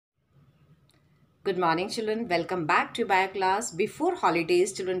Good morning, children. Welcome back to bio class. Before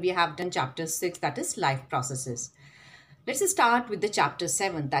holidays, children, we have done chapter 6, that is life processes. Let's start with the chapter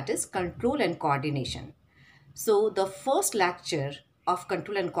 7, that is control and coordination. So, the first lecture of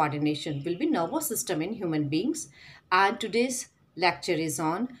control and coordination will be nervous system in human beings, and today's lecture is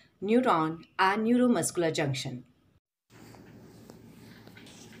on neuron and neuromuscular junction.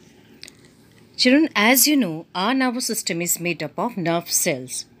 Children, as you know, our nervous system is made up of nerve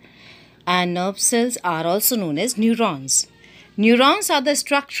cells, and nerve cells are also known as neurons. Neurons are the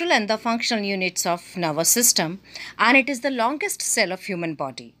structural and the functional units of nervous system, and it is the longest cell of human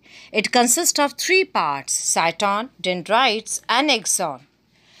body. It consists of three parts: cyton, dendrites, and axon.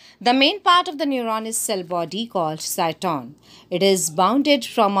 The main part of the neuron is cell body called cyton. It is bounded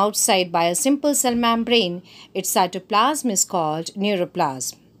from outside by a simple cell membrane. Its cytoplasm is called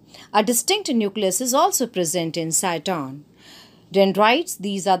neuroplasm. A distinct nucleus is also present in cyton. Dendrites,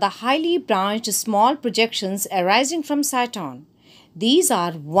 these are the highly branched small projections arising from cyton. These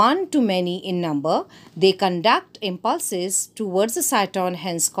are one to many in number. They conduct impulses towards the cyton,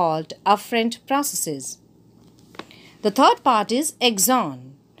 hence called afferent processes. The third part is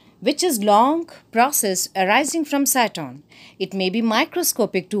axon, which is long process arising from cyton. It may be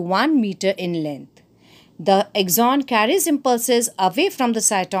microscopic to 1 meter in length. The axon carries impulses away from the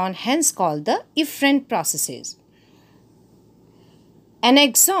cyton, hence called the efferent processes. An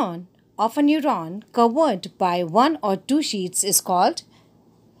axon of a neuron covered by one or two sheets is called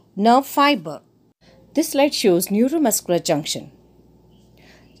nerve fiber. This slide shows neuromuscular junction.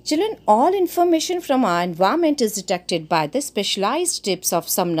 Children, all information from our environment is detected by the specialized tips of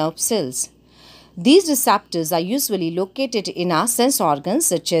some nerve cells. These receptors are usually located in our sense organs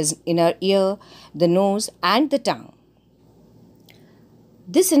such as inner ear, the nose, and the tongue.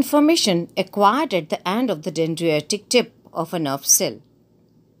 This information acquired at the end of the dendritic tip of a nerve cell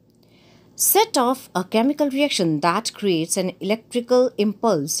set off a chemical reaction that creates an electrical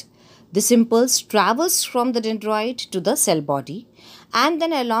impulse. This impulse travels from the dendrite to the cell body and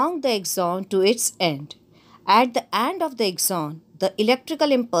then along the axon to its end. At the end of the axon, the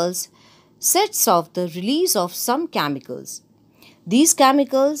electrical impulse sets off the release of some chemicals. These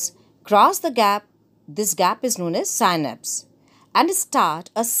chemicals cross the gap. This gap is known as synapse and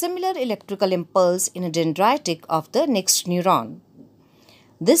start a similar electrical impulse in a dendritic of the next neuron.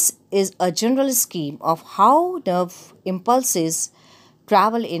 This is a general scheme of how nerve impulses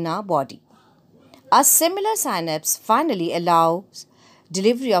travel in our body. A similar synapse finally allows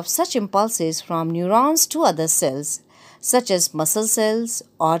delivery of such impulses from neurons to other cells, such as muscle cells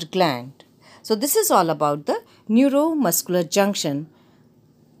or gland. So this is all about the neuromuscular junction.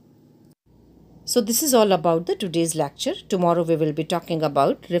 So this is all about the today's lecture. Tomorrow we will be talking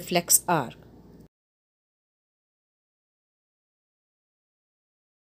about reflex arc.